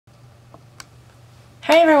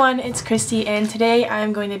Hi everyone, it's Christy, and today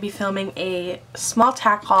I'm going to be filming a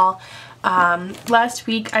SmartPak haul. Last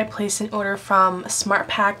week I placed an order from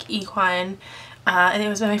SmartPak Equine, and it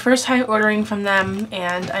was my first time ordering from them,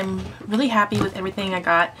 and I'm really happy with everything I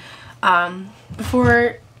got.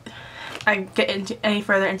 Before I get any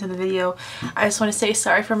further into the video, I just want to say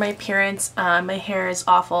sorry for my appearance. My hair is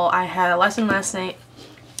awful. I had a lesson last night,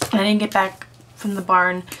 and I didn't get back from the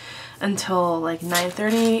barn until like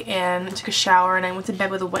 9:30, and I took a shower and I went to bed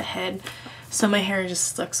with a wet head, so my hair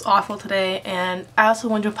just looks awful today. And I also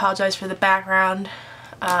want to apologize for the background.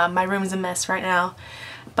 My room is a mess right now,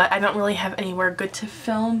 but I don't really have anywhere good to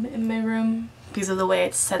film in my room because of the way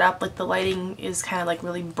it's set up. Like, the lighting is kind of like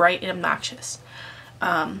really bright and obnoxious.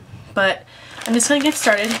 But I'm just gonna get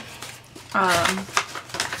started.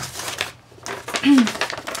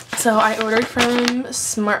 So I ordered from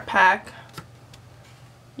SmartPak.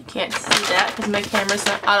 You can't see that because my camera's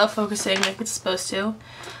not autofocusing like it's supposed to.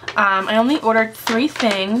 I only ordered 3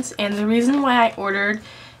 things, and the reason why I ordered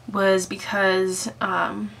was because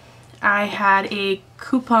I had a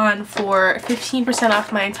coupon for 15%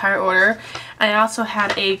 off my entire order, and I also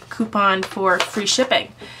had a coupon for free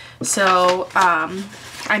shipping. So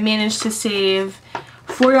I managed to save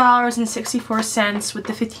 $4.64 with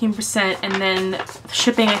the 15%, and then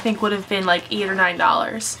shipping I think would have been like $8 or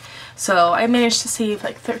 $9. So I managed to save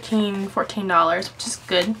like $13, $14, which is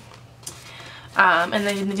good. And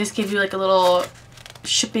then they just give you like a little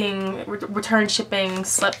shipping, return shipping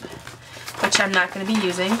slip, which I'm not going to be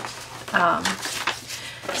using.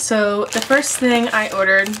 So the first thing I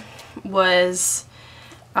ordered was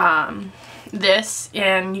this,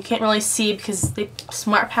 and you can't really see because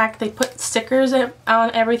SmartPak, they put stickers on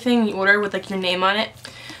everything you order with like your name on it,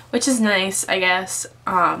 which is nice, I guess.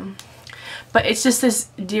 But it's just this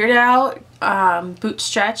deered out boot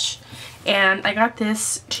stretch, and I got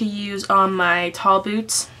this to use on my tall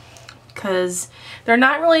boots because they're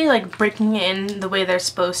not really like breaking in the way they're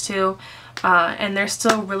supposed to, and they're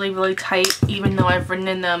still really tight even though I've ridden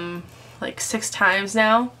in them like 6 times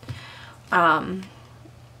now.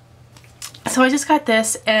 So I just got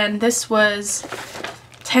this, and this was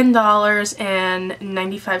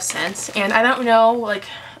 $10.95, and I don't know like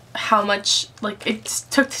how much, like, it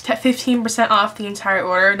took 15% off the entire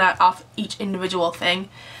order, not off each individual thing.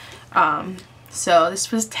 So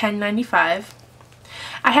this was $10.95.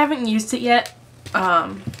 I haven't used it yet,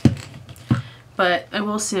 but I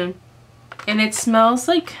will soon. And it smells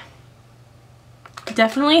like,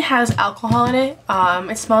 definitely has alcohol in it.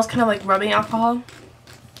 It smells kind of like rubbing alcohol.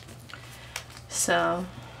 So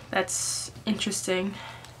that's interesting.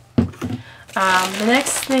 The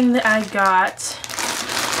next thing that I got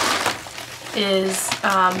is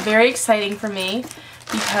very exciting for me,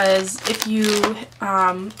 because if you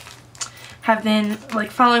have been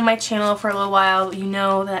like following my channel for a little while, you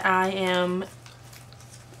know that I am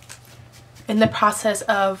in the process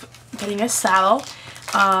of getting a saddle.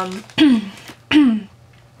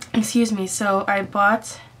 Excuse me. So I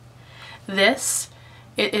bought this.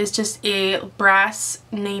 It is just a brass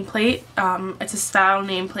nameplate. It's a saddle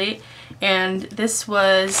nameplate, and this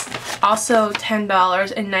was also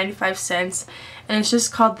 $10.95, and it's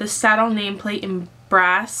just called the saddle nameplate in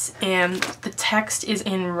brass, and the text is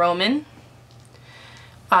in Roman.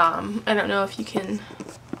 I don't know if you can,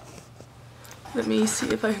 let me see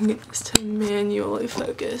if I can get this to manually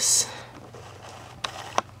focus.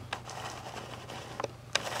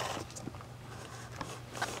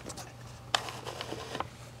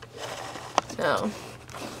 No.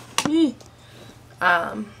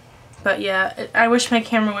 But yeah, I wish my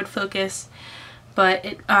camera would focus, but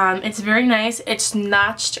it's very nice. It's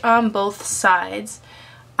notched on both sides,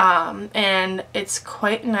 and it's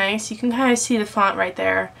quite nice. You can kind of see the font right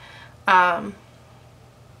there.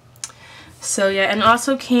 So yeah, and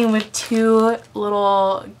also came with 2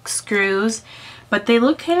 little screws, but they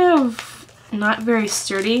look kind of not very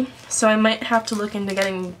sturdy, so I might have to look into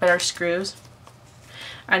getting better screws.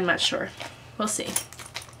 I'm not sure. We'll see.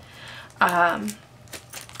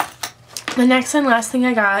 The next and last thing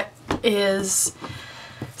I got is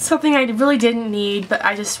something I really didn't need, but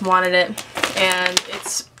I just wanted it, and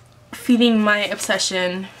it's feeding my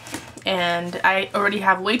obsession, and I already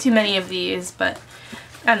have way too many of these, but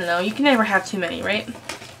I don't know, you can never have too many, right?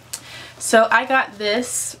 So I got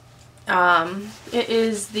this. It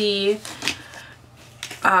is the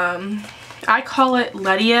I call it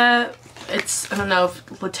Ledia. It's, I don't know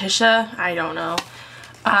if Letitia, I don't know.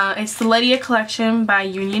 It's the Ledia collection by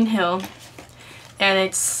Union Hill, and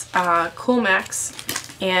it's Cool Max,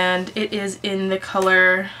 and it is in the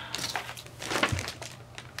color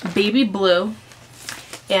baby blue,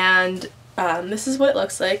 and This is what it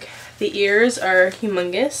looks like. The ears are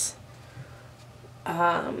humongous.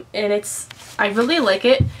 And I really like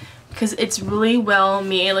it because it's really well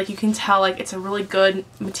made. Like, you can tell, like, it's a really good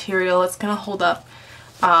material. It's gonna hold up.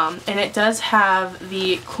 And it does have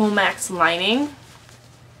the Cool Max lining,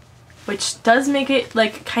 which does make it,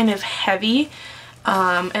 like, kind of heavy.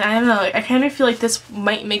 And I don't know, I kind of feel like this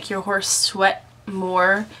might make your horse sweat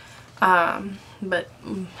more. But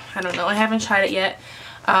I don't know, I haven't tried it yet.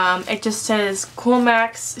 It just says Cool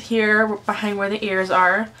Max here behind where the ears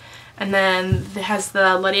are. And then it has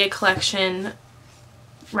the Lydia collection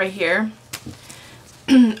right here.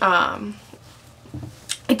 It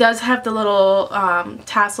does have the little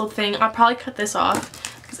tassel thing. I'll probably cut this off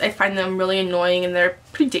because I find them really annoying and they're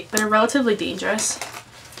relatively dangerous.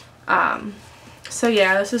 So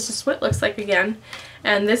yeah, this is just what it looks like again.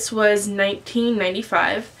 And this was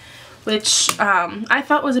 $19.95, which I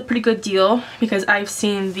thought was a pretty good deal because I've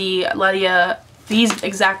seen the Lydia, these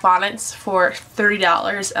exact bonnets for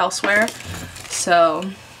 $30 elsewhere. So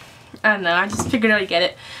I don't know, I just figured I'd get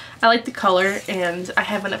it. I like the color and I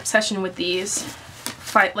have an obsession with these,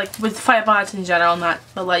 with fight bonnets in general, not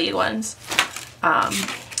the Lydia ones.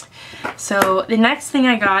 So the next thing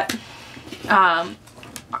I got,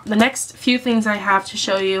 the next few things I have to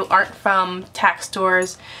show you aren't from tack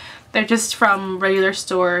stores. They're just from regular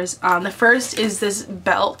stores. The first is this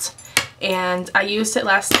belt, and I used it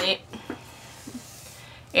last night.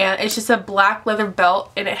 And it's just a black leather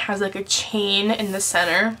belt, and it has like a chain in the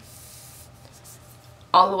center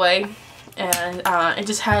all the way. And it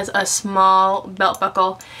just has a small belt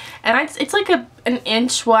buckle. And it's like an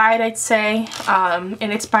inch wide, I'd say.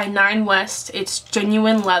 And it's by 9 West. It's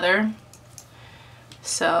genuine leather.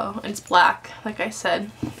 So it's black, like I said.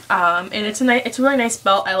 And it's a really nice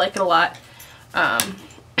belt. I like it a lot.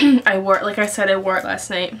 I wore it, like I said, I wore it last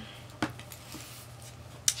night.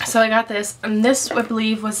 So I got this, and this I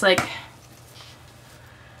believe was like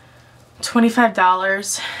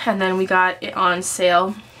 $25, and then we got it on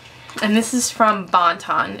sale. And this is from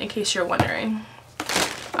Bonton, in case you're wondering.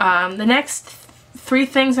 The next 3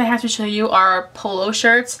 things I have to show you are polo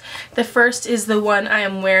shirts. The first is the one I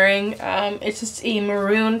am wearing. It's just a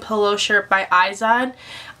maroon polo shirt by Izod.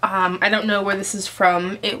 I don't know where this is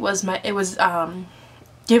from. It was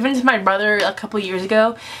given to my brother a couple years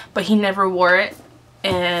ago, but he never wore it.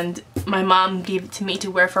 And my mom gave it to me to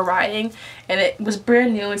wear for riding, and it was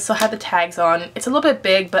brand new and still had the tags on. It's a little bit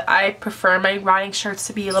big, but I prefer my riding shirts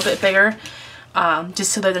to be a little bit bigger,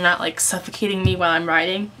 just so that they're not like suffocating me while I'm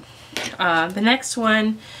riding. The next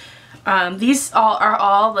one, these are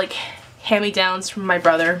all like hand-me-downs from my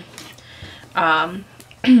brother. The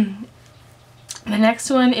next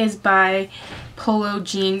one is by Polo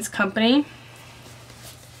Jeans Company.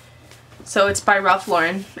 So it's by Ralph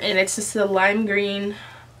Lauren, and it's just a lime green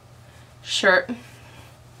shirt.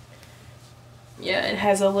 Yeah, it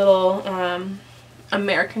has a little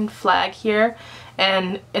American flag here,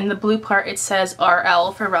 and in the blue part it says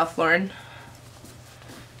RL for Ralph Lauren.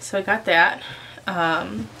 So I got that.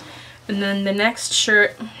 And then the next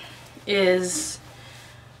shirt is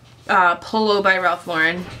Polo by Ralph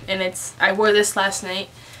Lauren, and I wore this last night,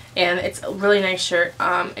 and it's a really nice shirt.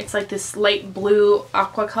 It's like this light blue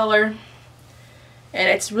aqua color. And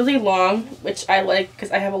it's really long, which I like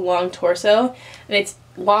because I have a long torso, and it's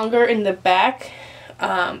longer in the back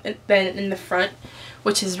than in the front,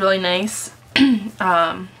 which is really nice.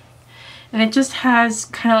 And it just has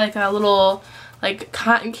kind of like a little like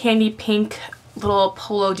cotton candy pink little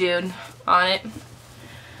polo dude on it.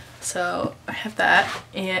 So I have that,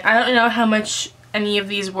 and I don't know how much any of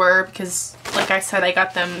these were because, like I said, I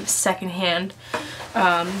got them secondhand.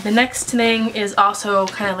 The next thing is also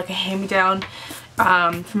kind of like a hand-me-down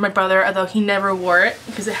from my brother, although he never wore it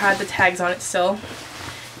because it had the tags on it still.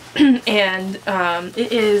 And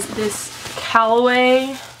it is this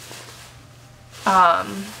Callaway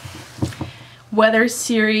Weather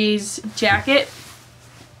Series jacket.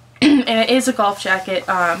 And it is a golf jacket.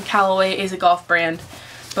 Callaway is a golf brand,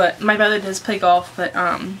 but my brother does play golf. But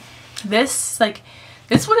this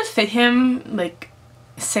would have fit him like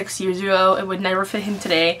 6 years ago. It would never fit him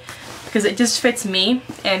today because it just fits me,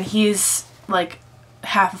 and he's like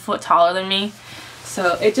half a foot taller than me.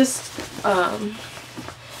 So it just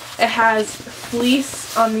it has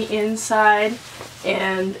fleece on the inside,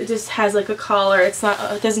 and it just has like a collar. It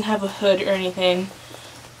doesn't have a hood or anything.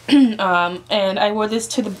 And I wore this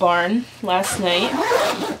to the barn last night,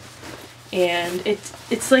 and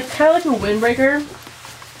it's like kind of like a windbreaker.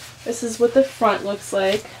 This is what the front looks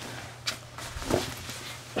like.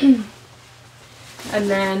 And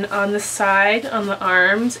then on the side, on the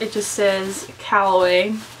arms, it just says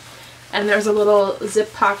Callaway. And there's a little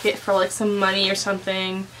zip pocket for like some money or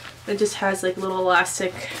something. It just has like little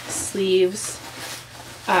elastic sleeves.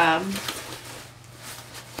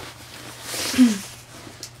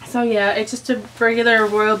 So yeah, it's just a regular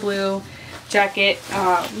royal blue jacket.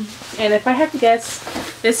 And if I had to guess,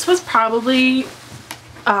 this was probably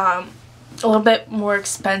a little bit more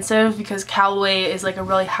expensive because Callaway is like a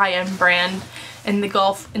really high-end brand in the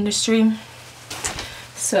golf industry.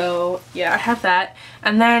 So yeah, I have that.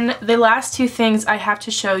 And then the last two things I have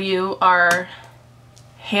to show you are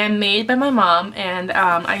handmade by my mom, and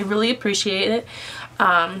I really appreciate it.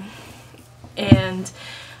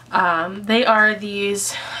 They are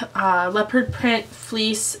these leopard print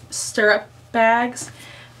fleece stirrup bags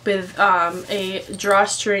with a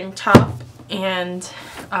drawstring top, and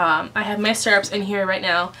I have my stirrups in here right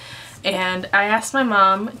now, and I asked my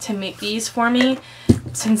mom to make these for me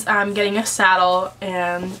since I'm getting a saddle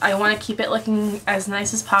and I want to keep it looking as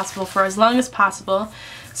nice as possible for as long as possible.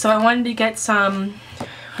 So I wanted to get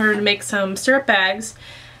her to make some stirrup bags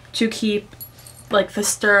to keep like the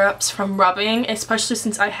stirrups from rubbing, especially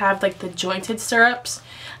since I have like the jointed stirrups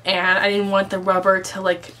and I didn't want the rubber to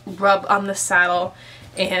like rub on the saddle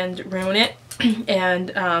and ruin it. And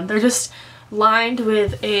they're just lined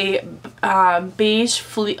with a beige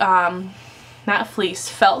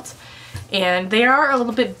felt, and they are a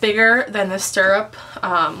little bit bigger than the stirrup.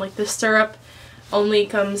 Like the stirrup only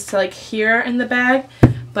comes to like here in the bag,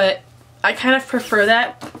 but I kind of prefer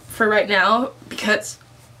that for right now because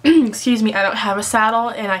excuse me, I don't have a saddle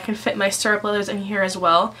and I can fit my stirrup leathers in here as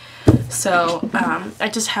well. So I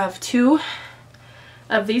just have two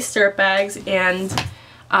of these stirrup bags, and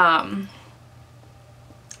the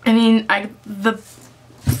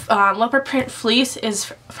leopard print fleece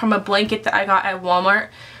is from a blanket that I got at Walmart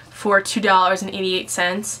for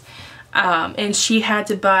 $2.88, and she had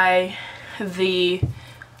to buy the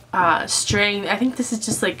string. I think this is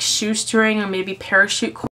just like shoestring or maybe parachute cord.